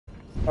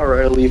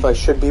Alright, Leaf, I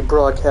should be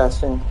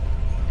broadcasting.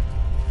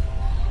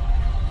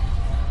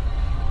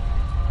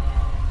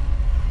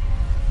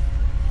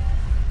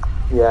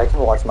 Yeah, I can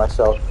watch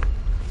myself.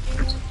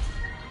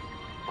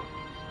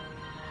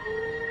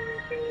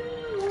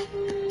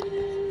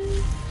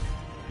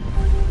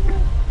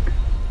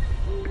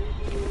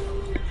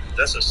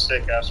 That's a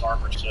sick ass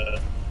armor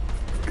set.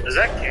 Is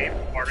that cape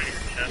part of your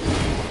chest?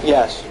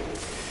 Yes.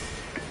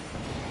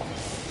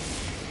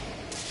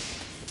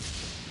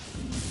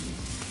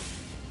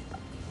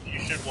 You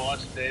should watch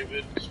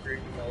David stream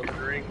Elden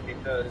Ring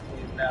because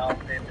he's now a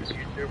famous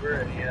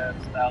YouTuber and he has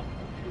thousands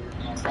of viewers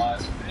on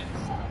live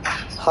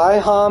space. Hi,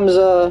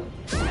 Hamza.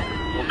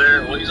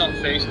 Well, he's on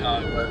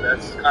FaceTime, but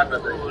that's kind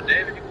of the. Oh,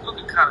 David, you're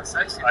looking kind of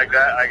sexy. I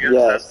guess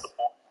Yes. that's the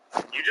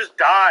point. You just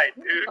died,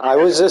 dude. I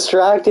was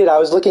distracted. I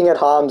was looking at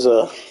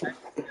Hamza.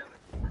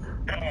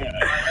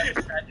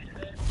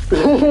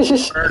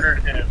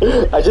 Murdered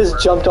him. I just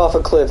jumped off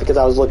a cliff because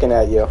I was looking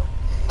at you.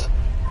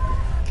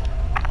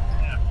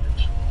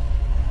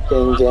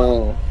 Gang,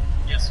 gang.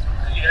 Yes.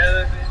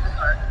 Yeah,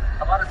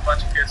 I bought a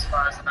bunch of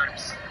PS5s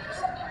times.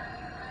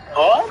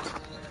 What?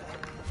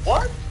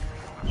 What?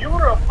 You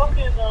were a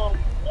fucking,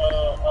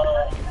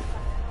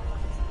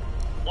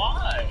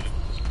 why?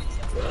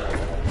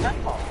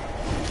 How?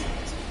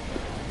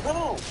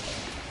 No.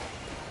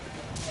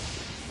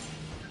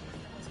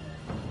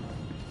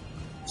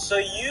 So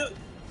you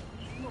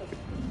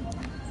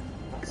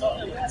so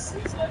yes,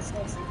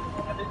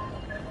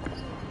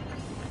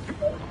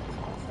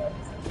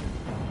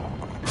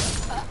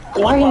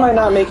 Why am I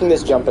not making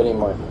this jump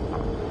anymore?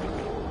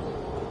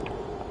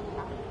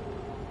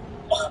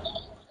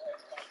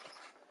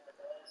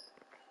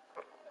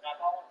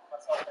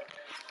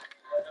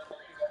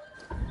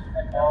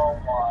 Oh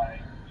my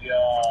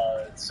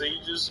god. So you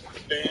just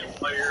spam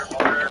player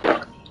harder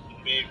and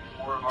make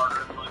more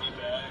harder money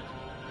back?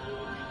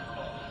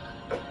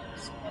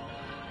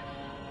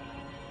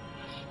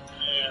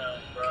 Yeah,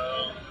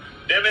 bro.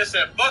 Devin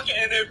said, fuck an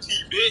NFT,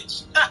 bitch.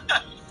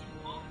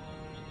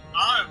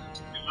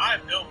 I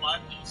built my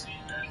PC,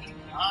 man.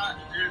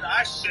 Dude,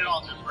 I shit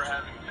on him for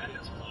having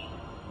minutes.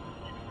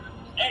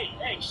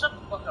 Hey, shut the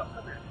fuck up.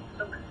 Come here.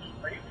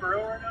 Are you for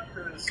real right now?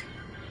 Because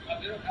I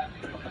don't have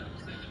to.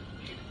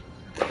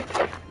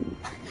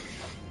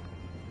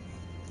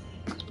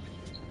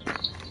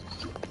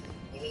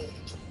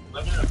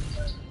 Let me know.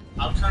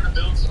 I'm trying to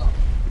build some.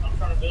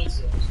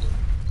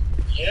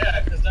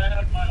 Yeah, because I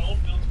have my old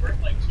builds worth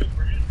like $2,000.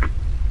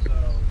 So,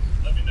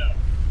 let me know.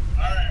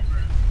 Alright, bro.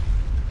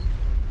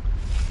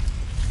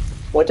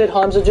 What did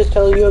Hamza just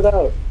tell you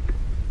about?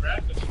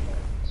 Graphics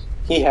cards.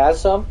 He has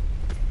some?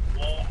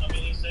 Well, I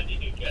mean, he said he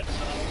could get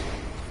some,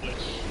 which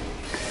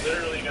is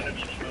literally going to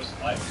be the most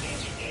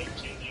life-changing,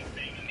 game-changing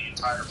thing in the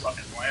entire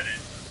fucking planet.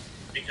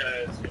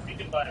 Because if you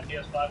can buy a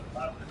PS5 for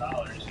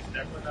 $500, you're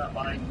definitely not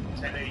buying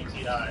 1080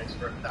 Ti's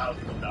for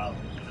thousands of dollars,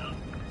 you know?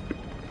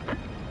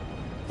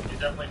 You're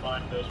definitely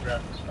buying those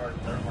graphics cards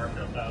that are marked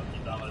up thousands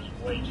of dollars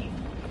way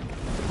cheaper.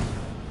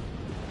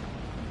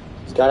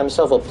 He's got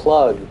himself a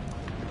plug.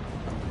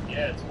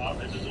 Yeah, it's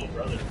his little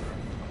brother.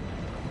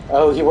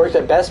 Oh, he works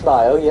at Best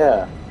Buy. Oh,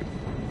 yeah.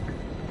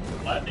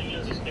 My thing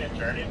is, can't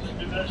Journey just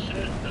do that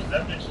shit? Because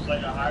that bitch is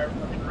like a higher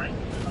fucking rank,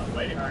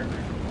 way higher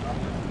rank.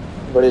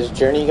 But is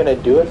Journey gonna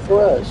do it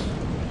for us?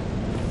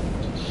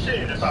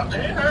 Shit, if I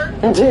pay her?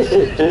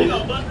 Shit, you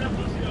know, bust that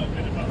pussy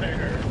open if I pay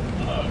her.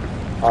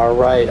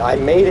 Alright, I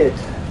made it,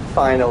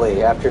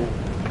 finally, after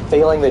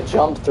failing the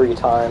jump 3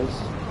 times.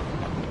 Oh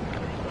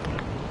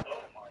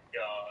my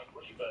god,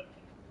 what are you betting?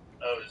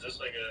 Oh, is this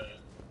like a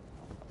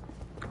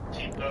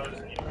T-pose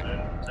and you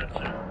bet type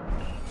shit?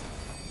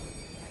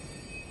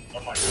 Oh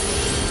my god.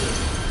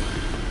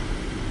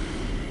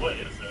 What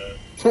is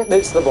that?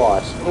 It's the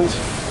boss. Bro, it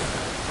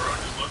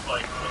just looked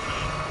like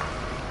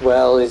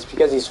Well, it's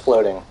because he's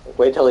floating.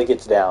 Wait till he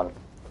gets down.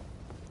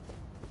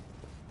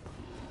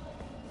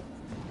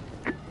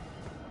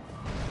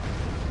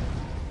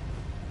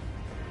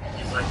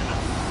 he's like oh,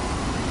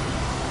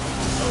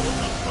 what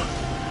the fuck?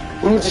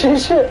 Oh, so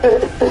it's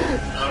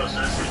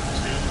like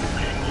two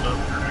angled up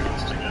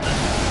dragons together.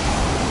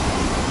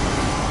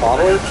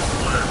 Probably? That's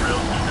what a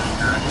real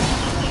dragons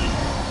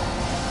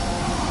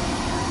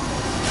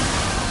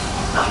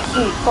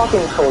He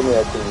fucking told me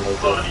I couldn't make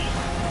it. Buddy.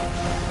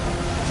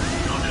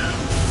 Oh, dude.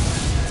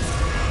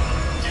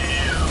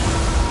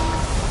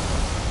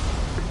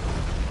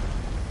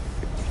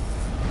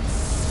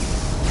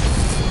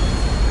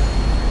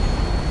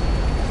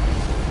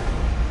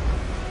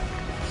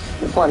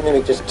 Damn. My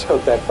mimic just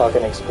took that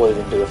fucking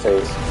explosion to the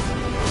face.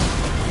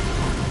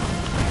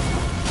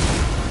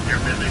 Your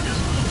mimic is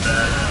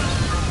badass.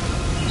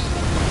 He's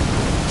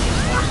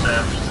more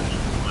savage than you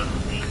will ever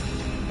be.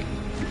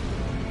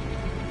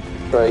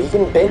 Bro, he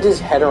can bend his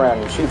head around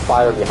and shoot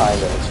fire behind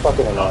him. It's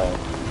fucking annoying. You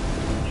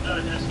know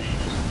it has to be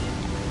just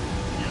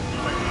you have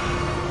no idea.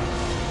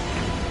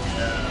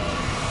 Yeah.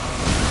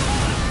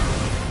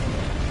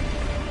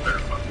 You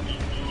better fucking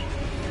eat me.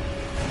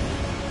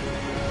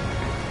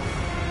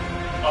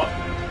 Oh.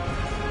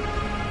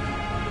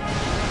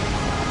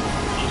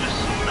 He just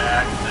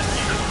smacked the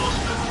nigga's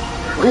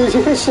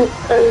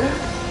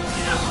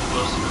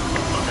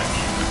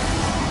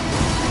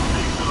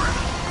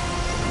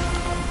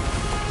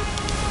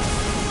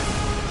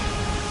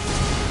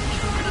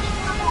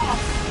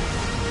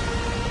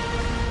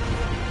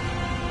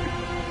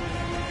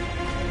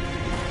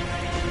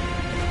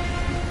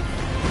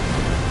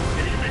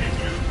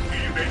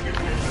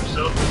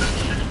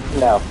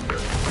No.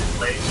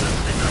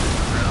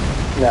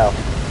 No.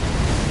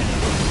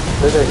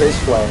 Those are his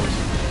flames.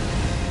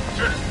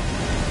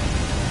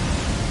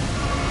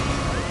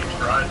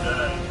 Tried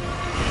that.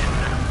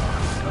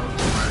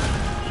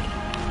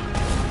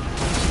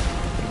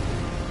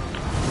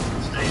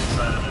 Stay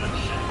inside of that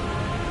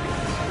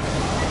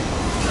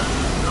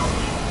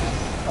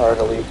shit. Alright,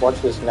 Elite, watch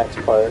this next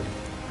part.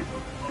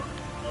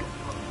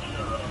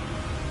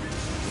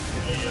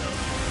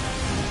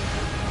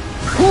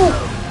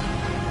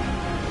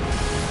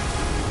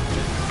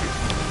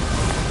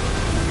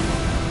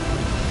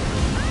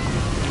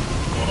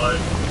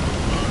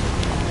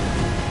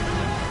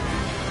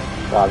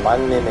 God, my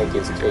Mimic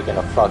is taking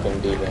a fucking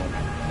beating.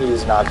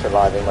 He's not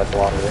surviving much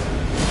longer.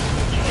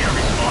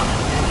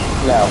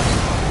 No.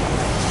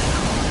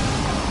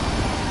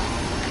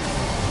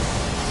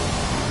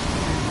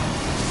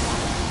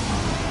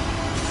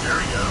 There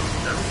we go.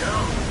 There we go.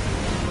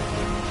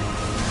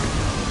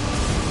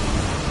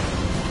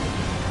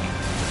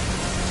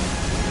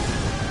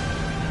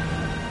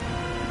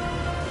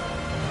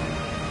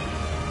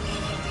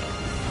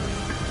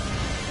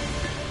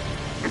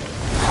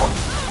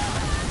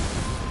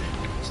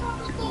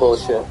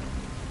 Bullshit.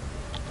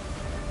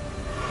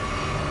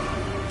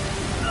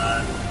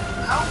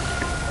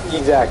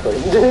 Exactly.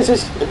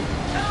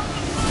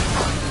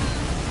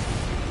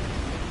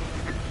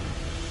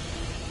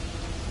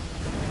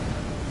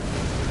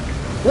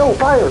 No,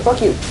 fire!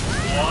 Fuck you!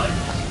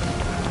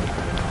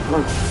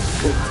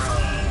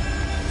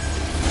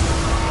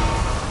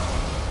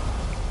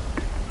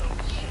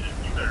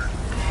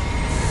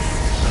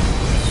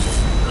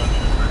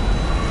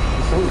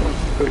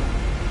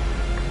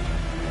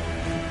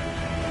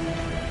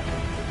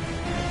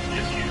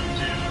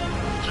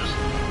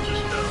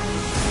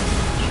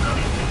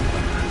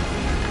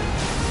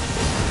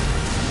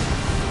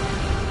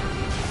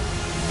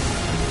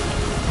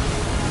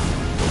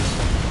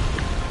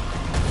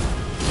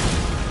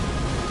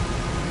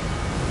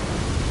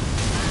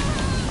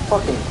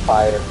 Fucking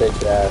fire,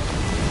 bitch ass.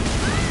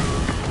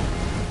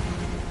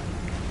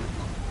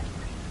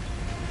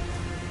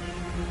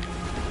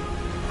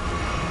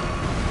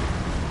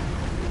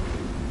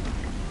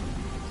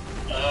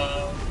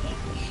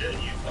 Shit,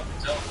 you fucking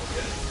tell him we're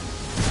good.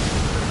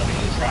 I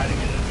mean, try to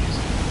get it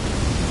easy.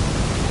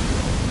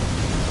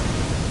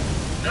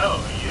 No,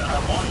 I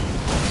want you.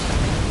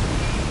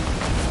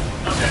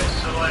 Okay,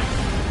 so like,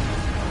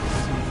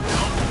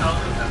 don't tell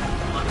them that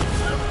what you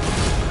do.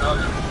 Tell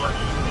them what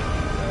you think.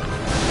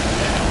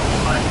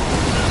 Like,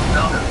 just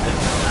tell them that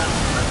you have,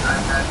 like,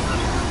 I've had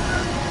money for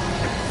that.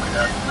 Like,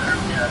 that's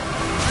literally had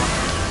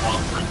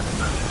one point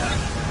that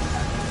happened.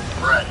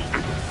 Right.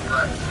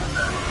 Right.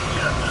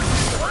 Yeah, that's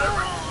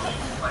whatever you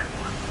think, like,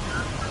 what you do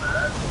for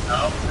that.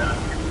 No, that's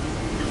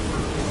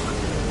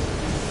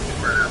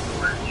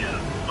yeah,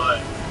 but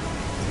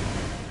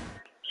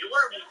you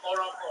want to be quote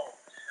unquote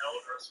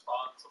held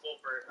responsible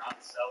for not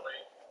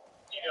selling.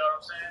 You know what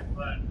I'm saying?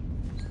 But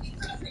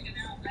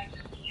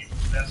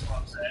that's what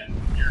I'm saying.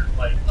 You're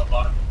like a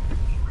lot of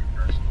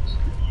reversals.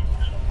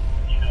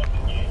 You know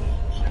the game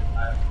should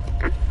have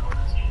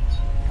notices.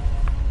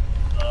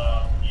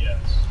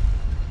 Yes.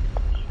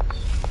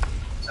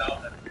 Tell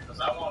them because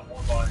I want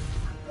more bodies.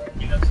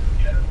 We have some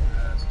ghetto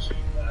ass, cheap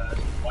ass,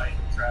 white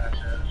trash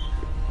ass.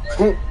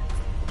 Like,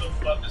 the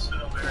fuck is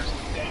gonna wear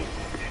some game?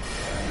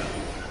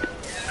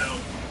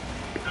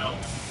 No.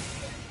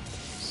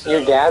 So,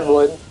 your dad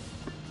would.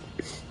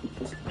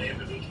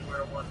 David, would you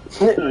wear one?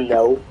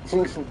 No.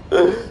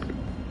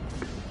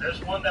 There's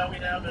one that we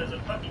have that is a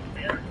fucking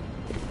bear.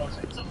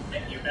 It's a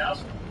menu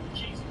mouse.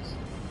 Jesus.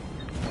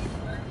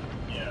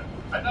 Yeah,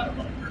 I got a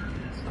bunch of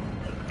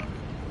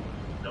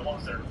the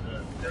ones that are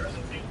good. There is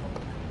a big one.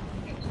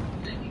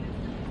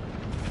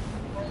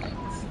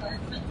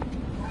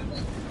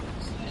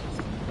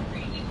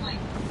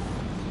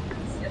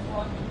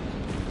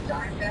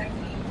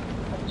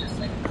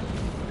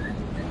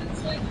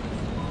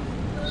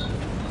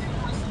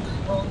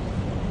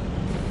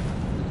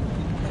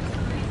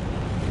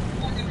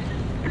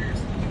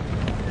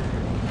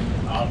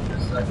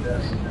 Just like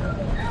this.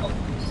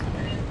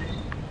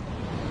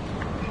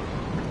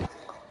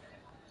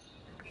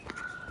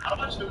 How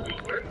much do we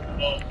work?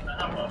 Well,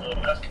 how much? Well,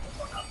 that's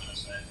what I'm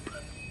just saying.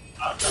 But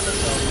I'm gonna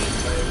sell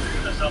this way. If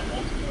you're gonna sell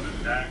multiple in a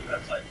pack,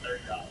 that's like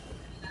 $30.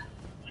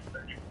 Like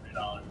 $30,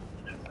 $40.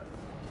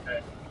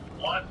 Okay.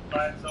 One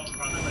by itself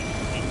probably like $8.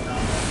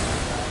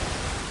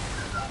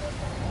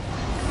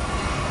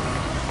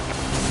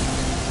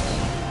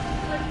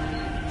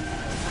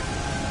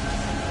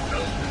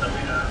 So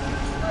we have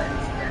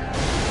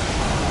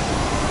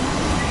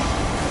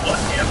what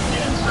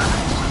Afghan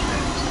service?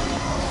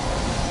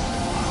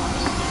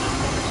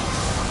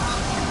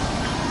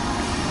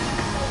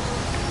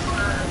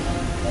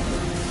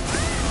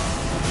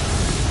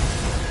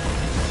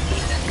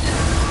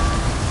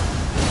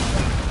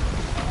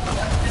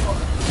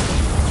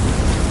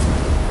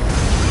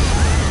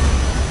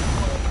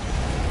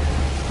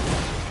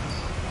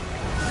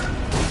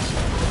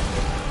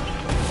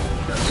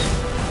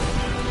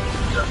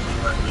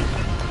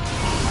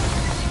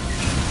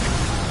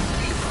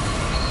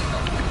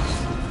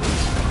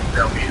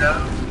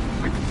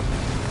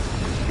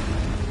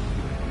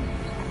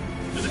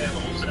 and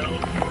wholesale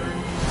for it.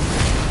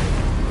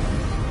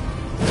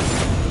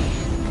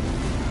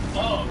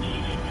 Oh,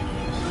 dude,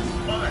 it's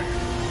fire.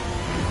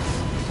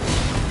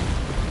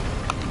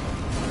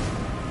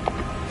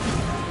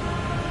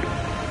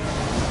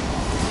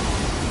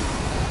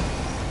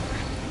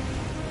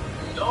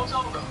 Don't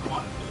tell them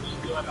what to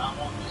just be like, I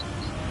want this.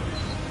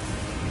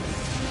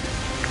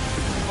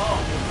 Oh.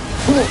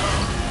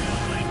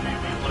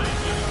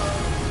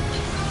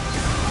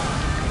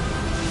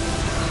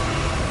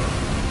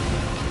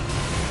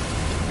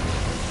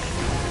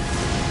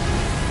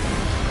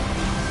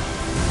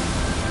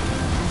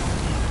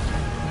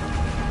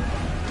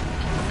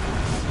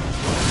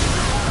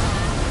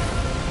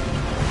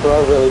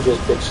 Bro really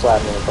just bitch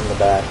slapped me from the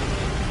back.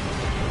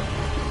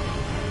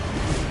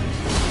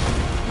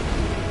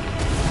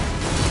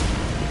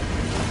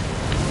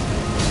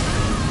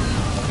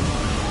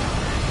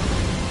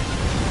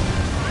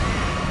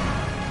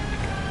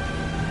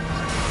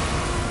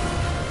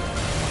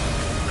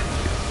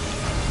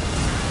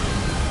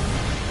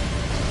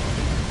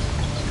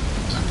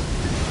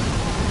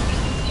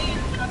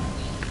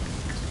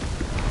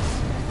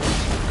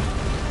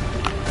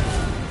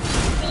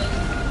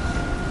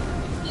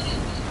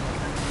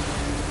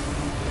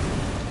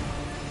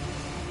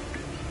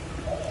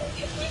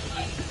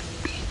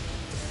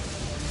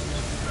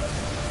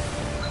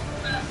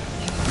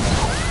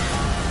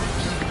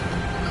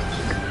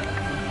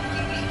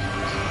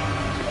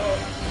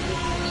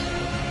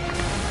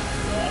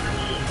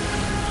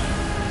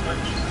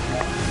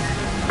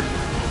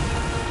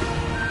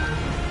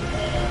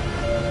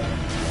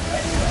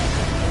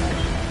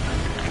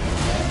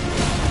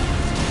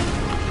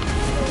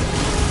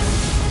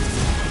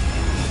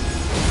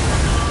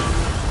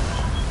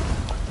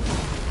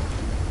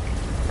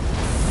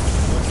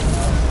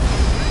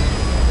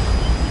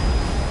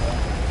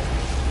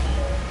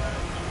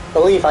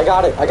 Leaf, I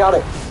got it, I got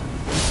it.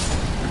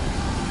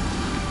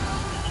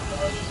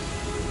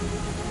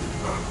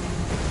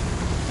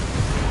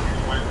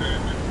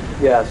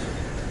 Yes.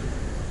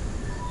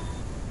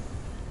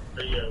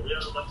 But yeah, we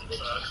have a bunch of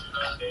people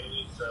that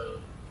daily,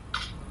 so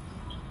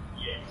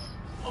yes,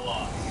 a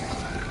lot.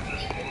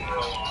 Just over a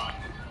lot.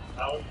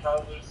 I would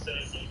probably say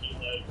maybe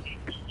like 50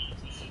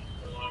 pieces,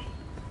 or like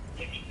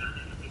maybe 30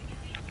 to 50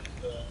 pieces.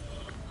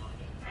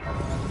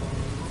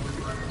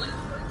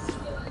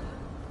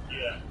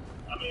 Yeah,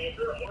 I mean, if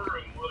you're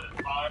ordering more than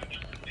 5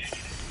 different things,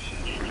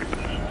 then maybe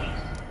 20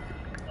 pieces,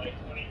 like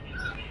 20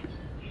 pieces each.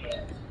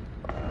 Yeah.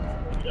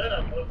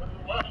 Yeah, but for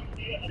what?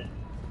 Yeah.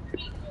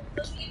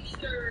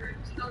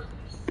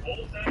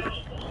 Wholesale,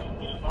 you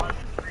can buy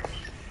 3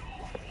 pieces.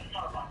 You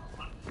gotta buy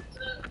 1.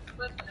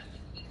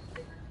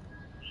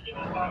 You can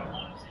just buy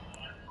 1 single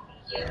item for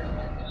wholesale.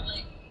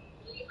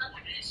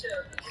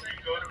 When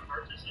you go to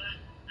purchase it,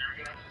 they're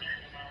gonna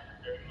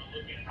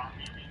look at how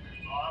many pieces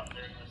you bought, and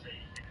they're gonna say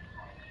you can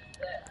buy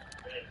it.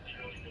 They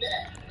literally just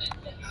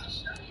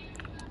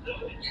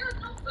really?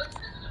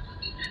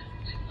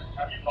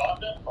 Have you bought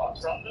them? Bought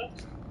from them?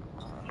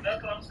 Well,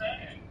 that's what I'm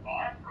saying.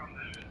 Buy from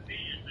them and see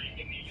if they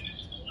can even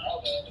allow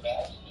that at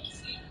all.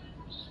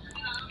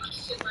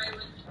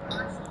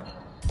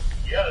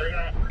 Yeah, they're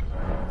gonna.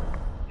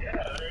 Yeah,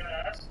 they're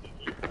gonna ask you.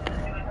 You're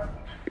gonna have to.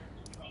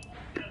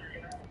 Yeah, you're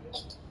gonna have to.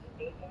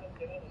 If they're gonna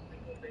sell a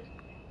single thing,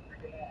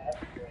 they're gonna ask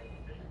for a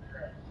big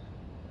price.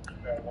 You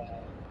gotta buy it.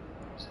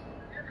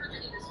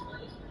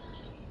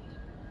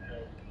 No.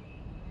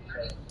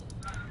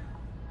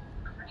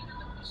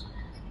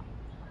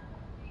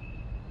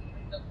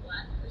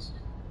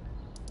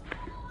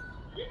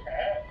 We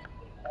have.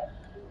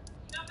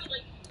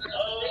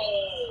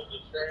 Oh, the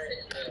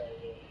train.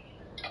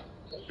 Yeah.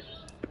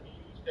 We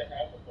used to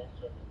have a bunch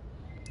of them.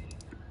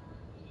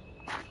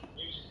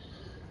 We used to.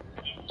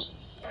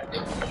 I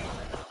think we used to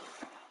have.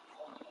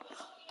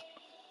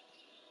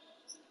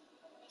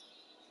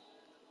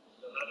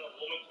 Another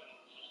woman can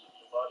just be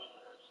a body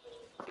nurse.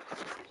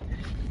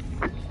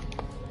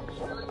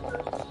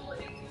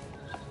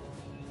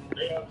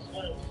 They have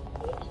slaves.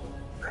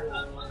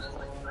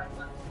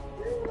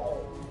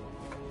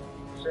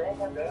 Show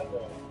my dad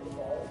that.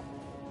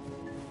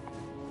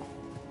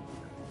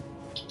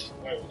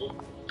 Wait, who?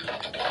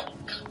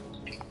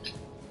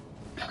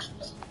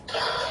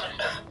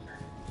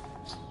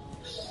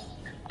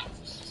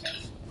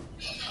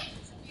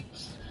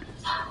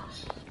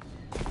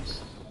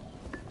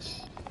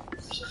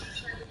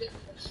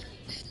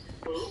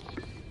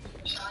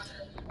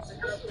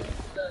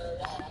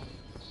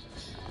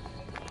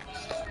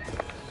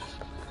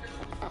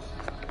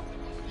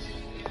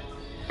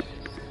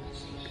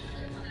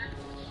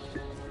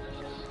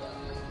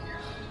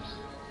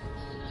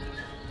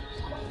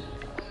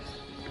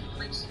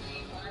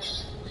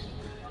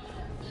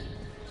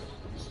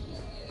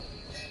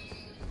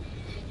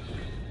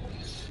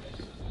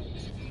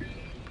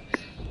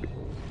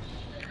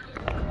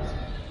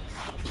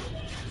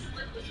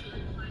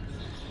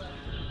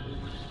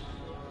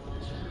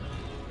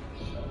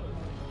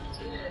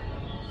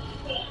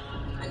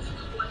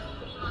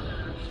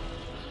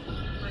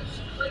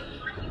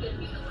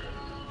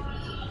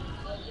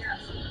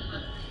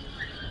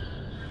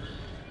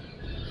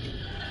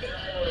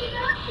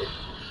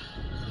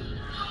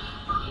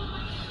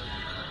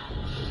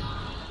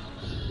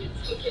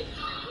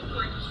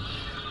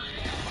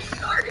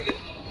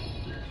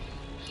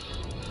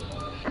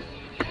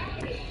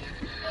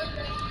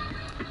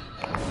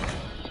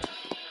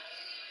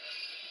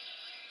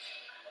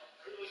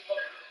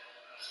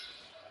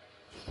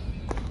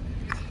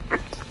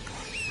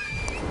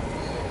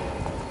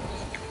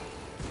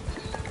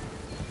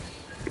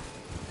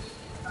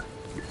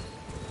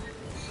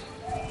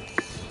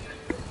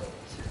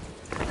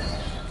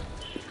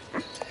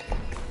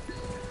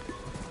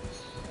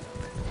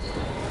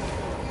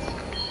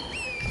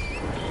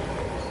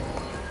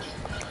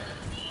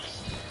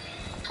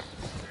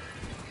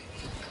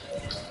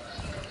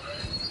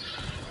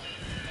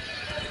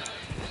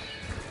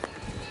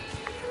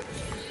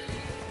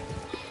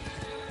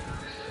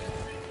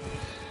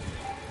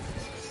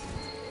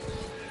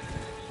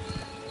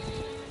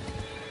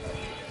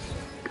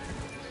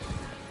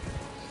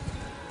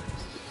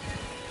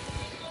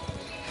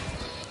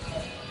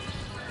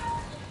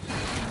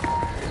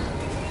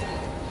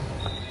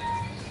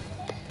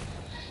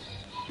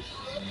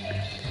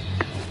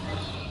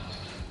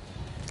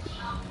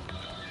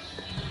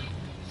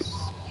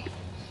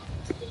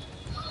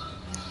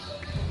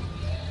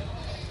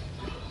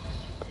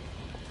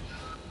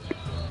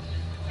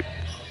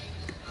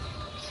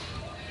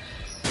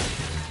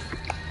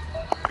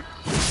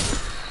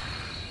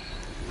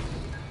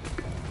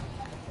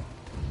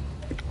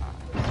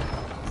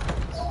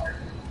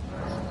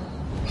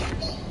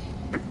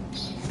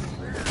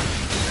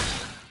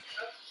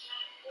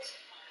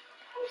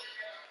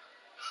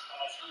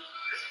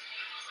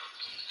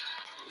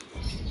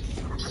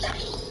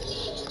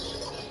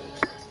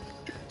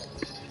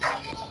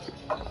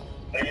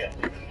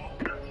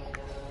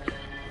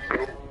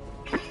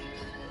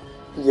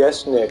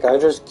 Yes, Nick, I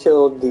just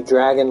killed the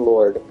Dragon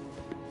Lord.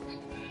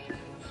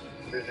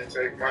 Did you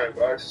take my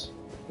advice?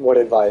 What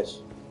advice?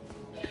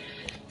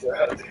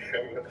 God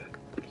damn it.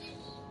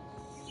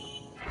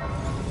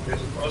 You're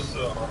supposed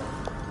to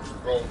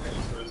roll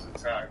into his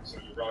attack, so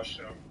you rush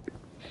him.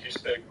 If you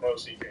stay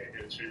close, he can't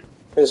hit you.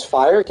 His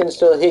fire can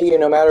still hit you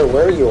no matter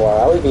where you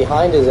are. I was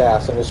behind his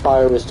ass and his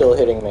fire was still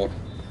hitting me.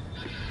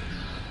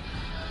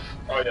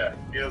 Oh yeah,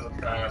 he has a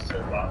fast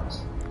hitbox.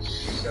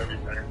 It's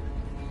everything.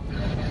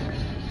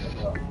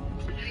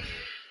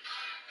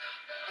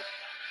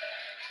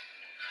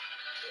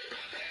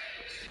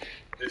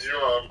 Did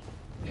you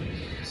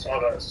saw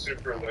that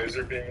super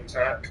laser beam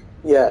attack?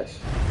 Yes.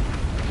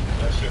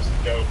 That's just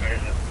dope,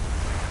 ain't it?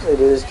 It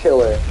is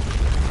killer.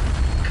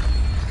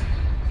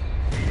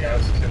 He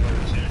has killer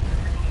too.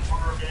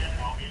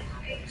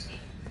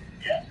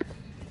 Yeah.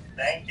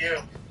 Thank you.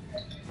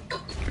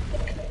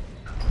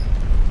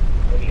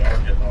 What are y'all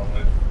getting all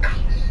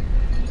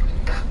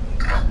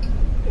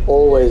lit?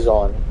 Always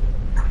on.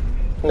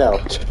 No.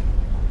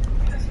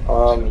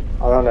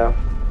 I don't know.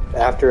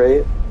 After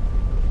 8?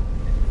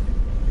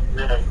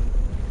 Yeah.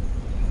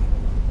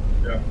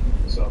 Yeah.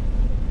 So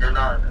you're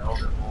not an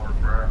Elden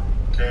Lord, bro.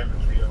 Cam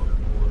is the Elden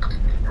Lord.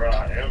 Bro, I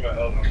am an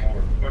Elden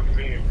Lord. Look at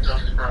me.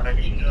 Just trying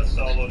to just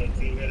soloed a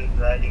two-headed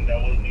dragon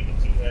that wasn't even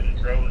two-headed,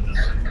 bro. It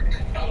just...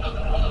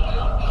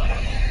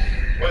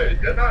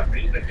 Wait, didn't I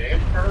beat the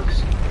game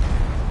first?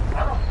 I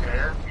don't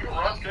care. You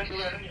rushed into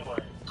it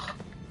anyway.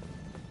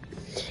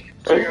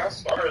 Dang, I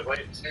started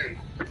late too.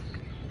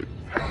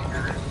 I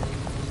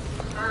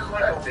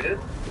did.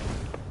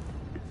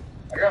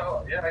 I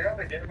got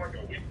the game like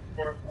a week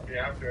before,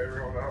 after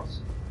everyone else.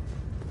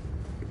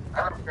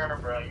 I don't care,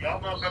 bro.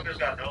 Y'all motherfuckers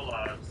got no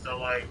lives, so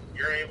like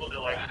you're able to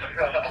like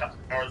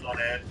hours on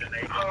end and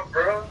they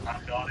bro.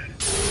 I'm on it.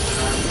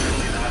 I'm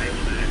really not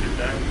able to do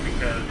that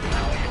because I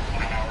only get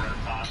 1 hour at a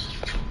time.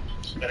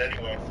 But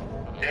anyway,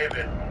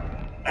 David,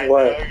 I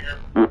What?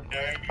 know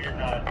you're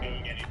not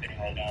doing anything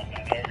right now. I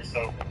know you're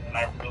sober, and I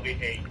really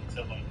hate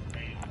to like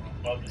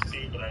love to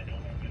see, but I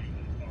don't have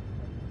anything to talk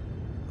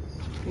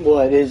about.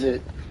 What is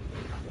it?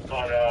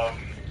 But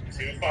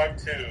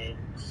 252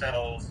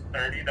 sells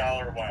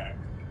 $30 wax,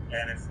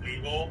 and it's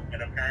legal,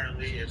 and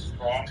apparently it's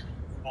strong.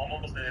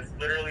 It's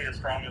literally as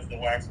strong as the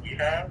wax we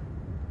have.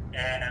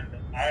 And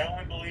I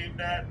only believe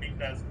that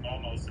because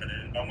Momo said it,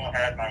 and Momo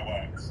had my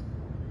wax.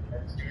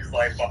 And she's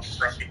like, from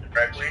me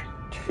directly.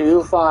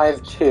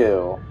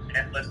 252.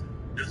 And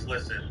just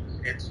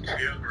listen, it's 2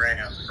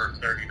 grams for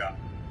 $30.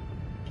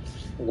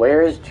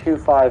 Where is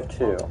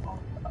 252?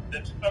 The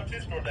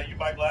 252 store that you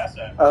buy glass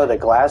at. Oh, the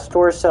glass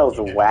store sells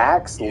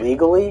wax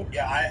legally?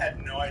 Yeah, I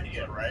had no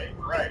idea, right?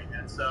 Right.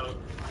 And so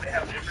they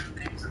have different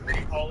things, and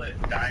they call it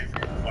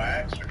diamond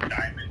wax or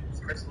diamond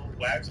crystal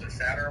wax or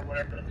shatter or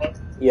whatever the fuck.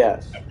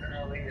 Yes.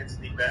 Apparently, it's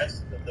the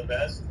best of the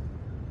best.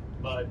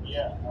 But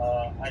yeah,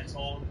 I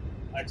told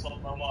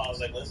Momo, I was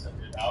like, listen,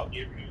 dude, I'll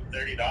give you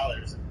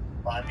 $30 and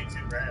find me 2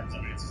 grams.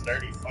 I mean, it's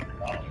 $30 fucking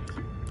dollars.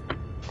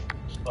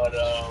 But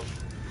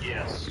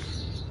yes.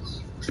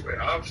 Wait,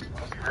 I've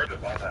heard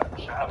about that.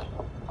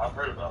 I've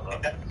heard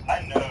about that.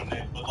 I know,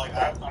 Nick, but like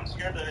I'm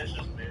scared that it's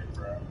just big,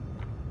 bro.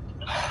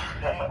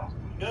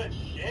 Good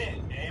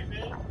shit,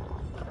 David.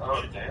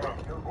 Oh damn,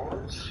 good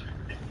boys.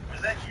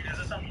 Is that you? Is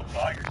that something you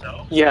bought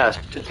yourself? Yes,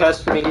 to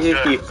test me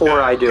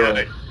before I do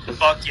it.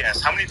 Fuck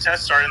yes. How many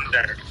tests are in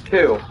there?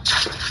 2.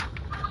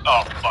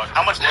 Oh fuck.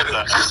 How much was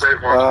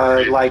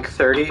that? Like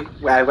 30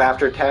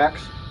 after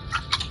tax.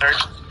 30.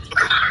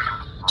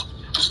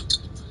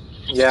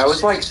 Yeah, it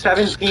was like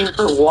 17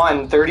 for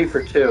 1, 30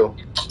 for 2.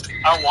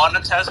 I want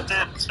to test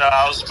it, so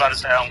I was about to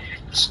say, I'll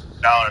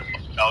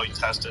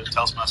test it.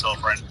 Tells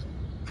myself right.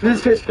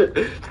 Test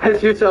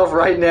yourself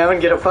right now and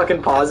get a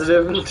fucking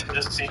positive.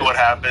 Just see what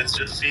happens.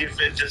 Just see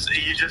if it just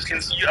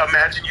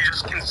imagine you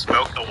just can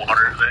smoke the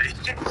water.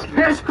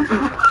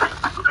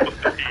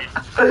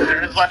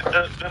 There's like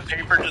the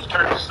paper just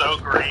turns so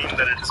green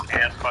that it just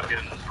can't fucking.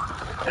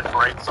 It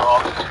breaks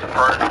off. It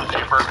burns the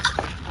paper.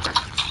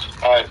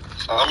 Alright,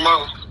 I'm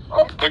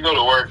gonna go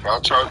to work.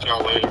 I'll charge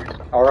y'all later.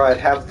 Alright,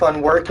 have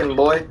fun working,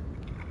 boy.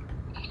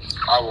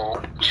 I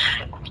won't.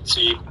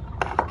 See.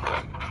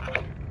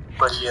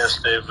 But yes,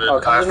 David. Oh,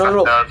 it comes in a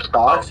little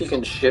box, you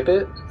can ship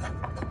it?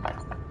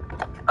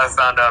 I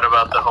found out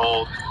about the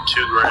whole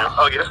 2 gram.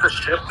 Oh, you have to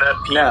ship that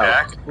pee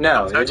back?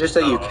 No, it just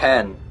that you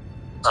can.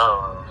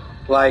 Oh.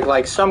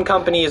 Like some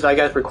companies, I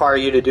guess, require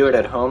you to do it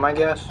at home, I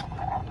guess.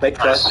 They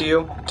trust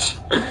you.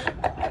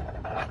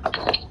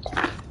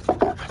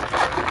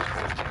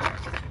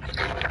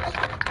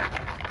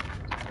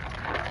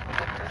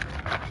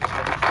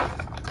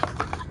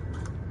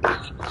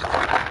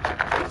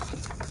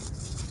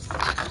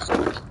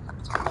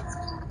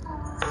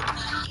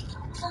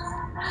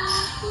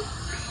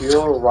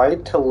 Peel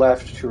right to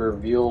left to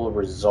reveal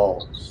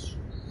results.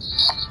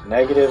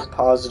 Negative,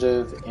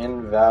 positive,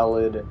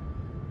 invalid,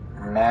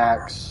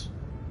 max.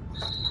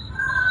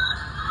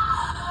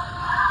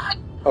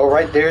 Oh,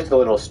 right there's the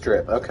little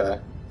strip. Okay.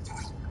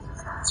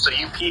 So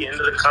you pee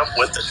into the cup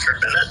with the strip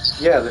in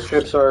it? Yeah, the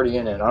strip's already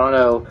in it. I don't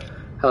know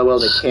how well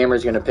the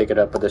camera's gonna pick it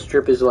up, but the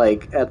strip is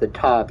like at the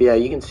top. Yeah,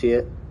 you can see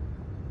it.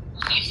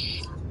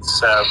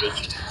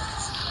 Savage.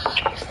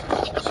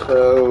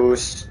 So,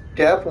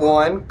 step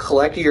 1,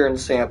 collect urine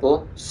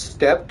sample.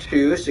 Step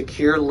 2,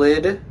 secure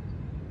lid.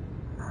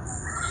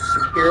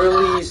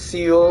 Securely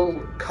seal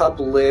cup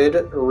lid.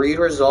 Read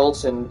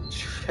results in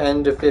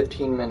 10 to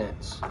 15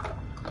 minutes.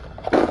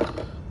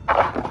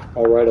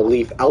 Alright,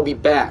 Alif, I'll be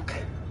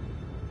back.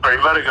 Are you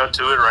about to go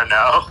to it right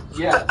now?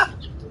 Yeah.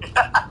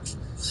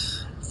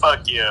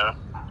 Fuck yeah.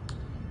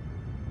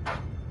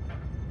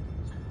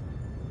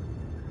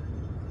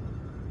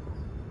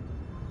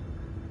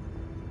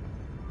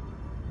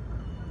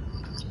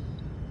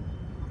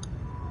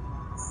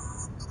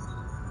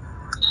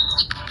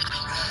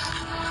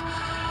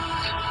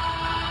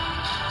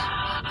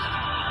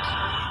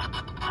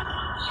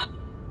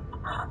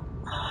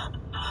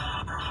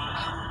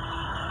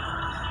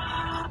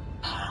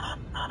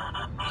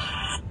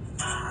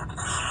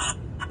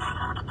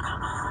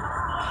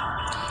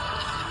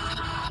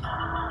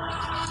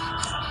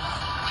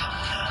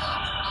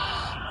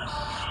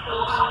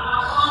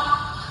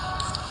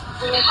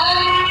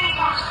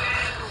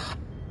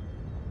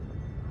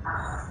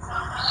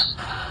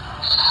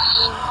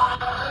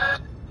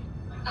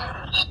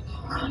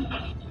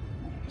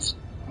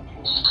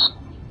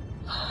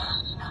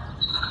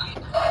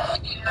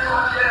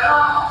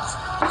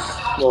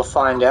 We'll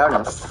find out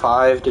in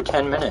 5 to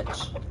 10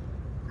 minutes.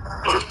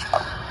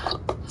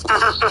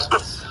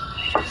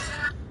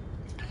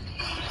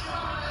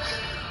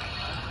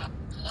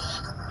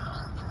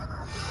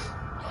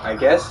 I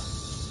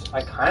guess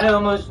I kind of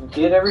almost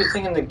did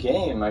everything in the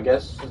game. I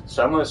guess it's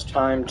almost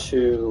time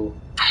to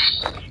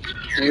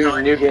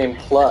use New Game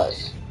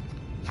Plus.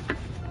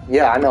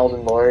 Yeah, I'm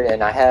Elden Lord,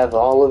 and I have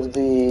all of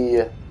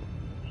the...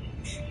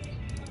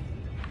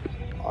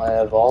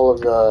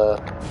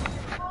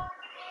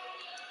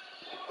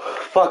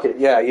 Fuck it,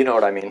 yeah, you know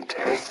what I mean.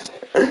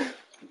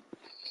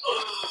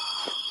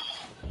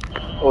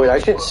 Oh, wait, I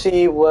should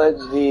see what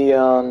the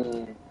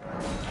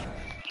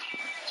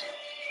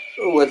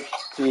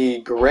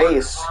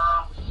grace...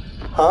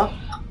 Huh?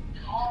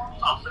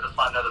 I'm gonna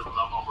find out if the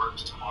memo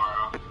works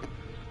tomorrow.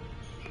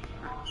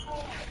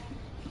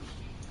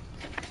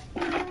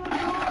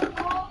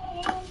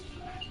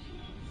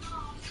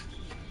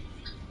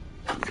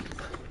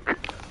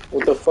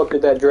 What the fuck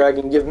did that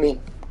dragon give me?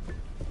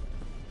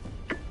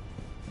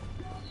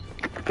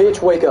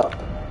 Bitch, wake up.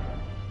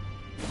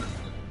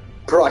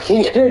 Bro, I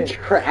can get a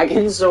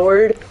dragon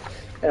sword,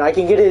 and I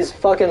can get his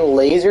fucking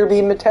laser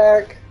beam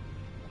attack.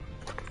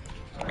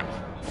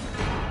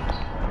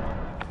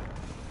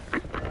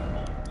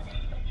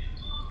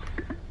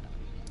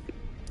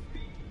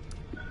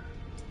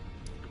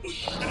 Look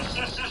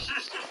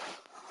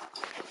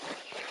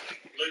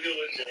at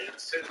what Jaden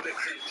said in the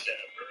group chat,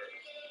 bro.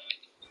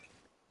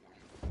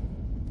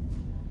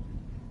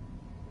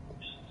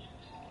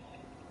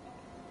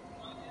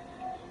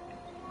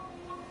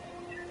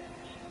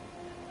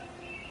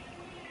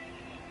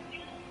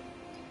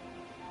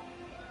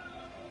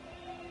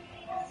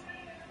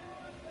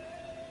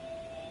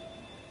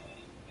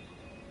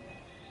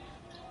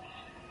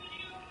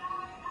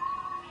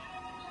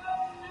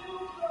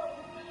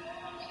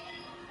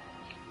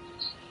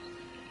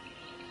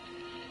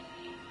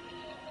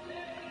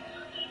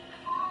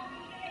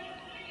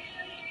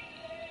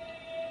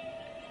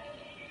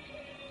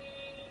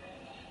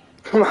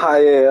 I'm high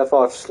AF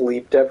off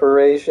sleep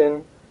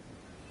deprivation.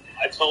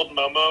 I told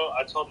Momo,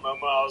 I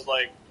was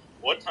like,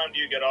 what time do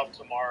you get off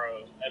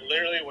tomorrow? And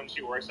literally when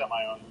she works at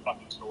my own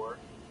fucking store,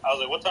 I was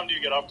like, what time do you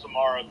get off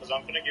tomorrow? Because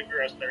I'm going to give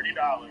your ass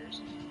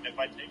 $30. If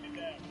I take it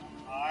that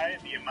high,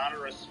 the amount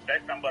of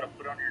respect I'm going to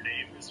put on your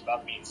name is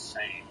about to be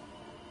insane.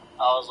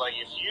 I was like,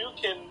 if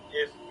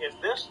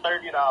this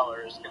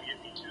 $30 can give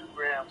me 2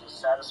 grams of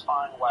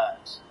satisfying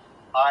wax,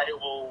 I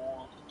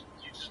will,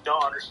 you just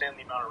don't understand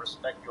the amount of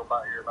respect you're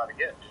about to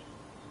get, dude.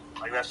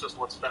 Like, that's just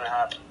what's going to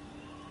happen.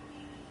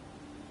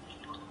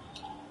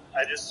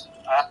 I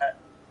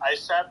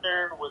sat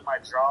there with my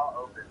jaw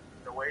open.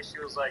 The way she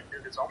was like,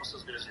 dude, it's almost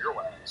as good as your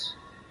wax.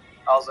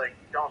 I was like,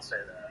 don't say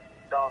that.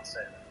 Don't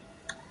say that.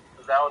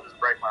 Because that would just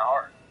break my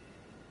heart.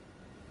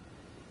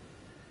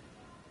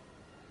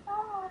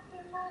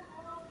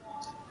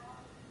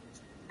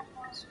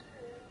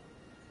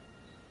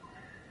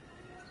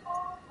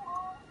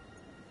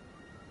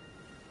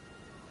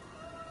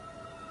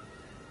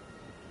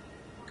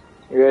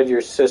 You had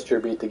your sister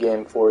beat the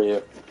game for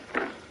you.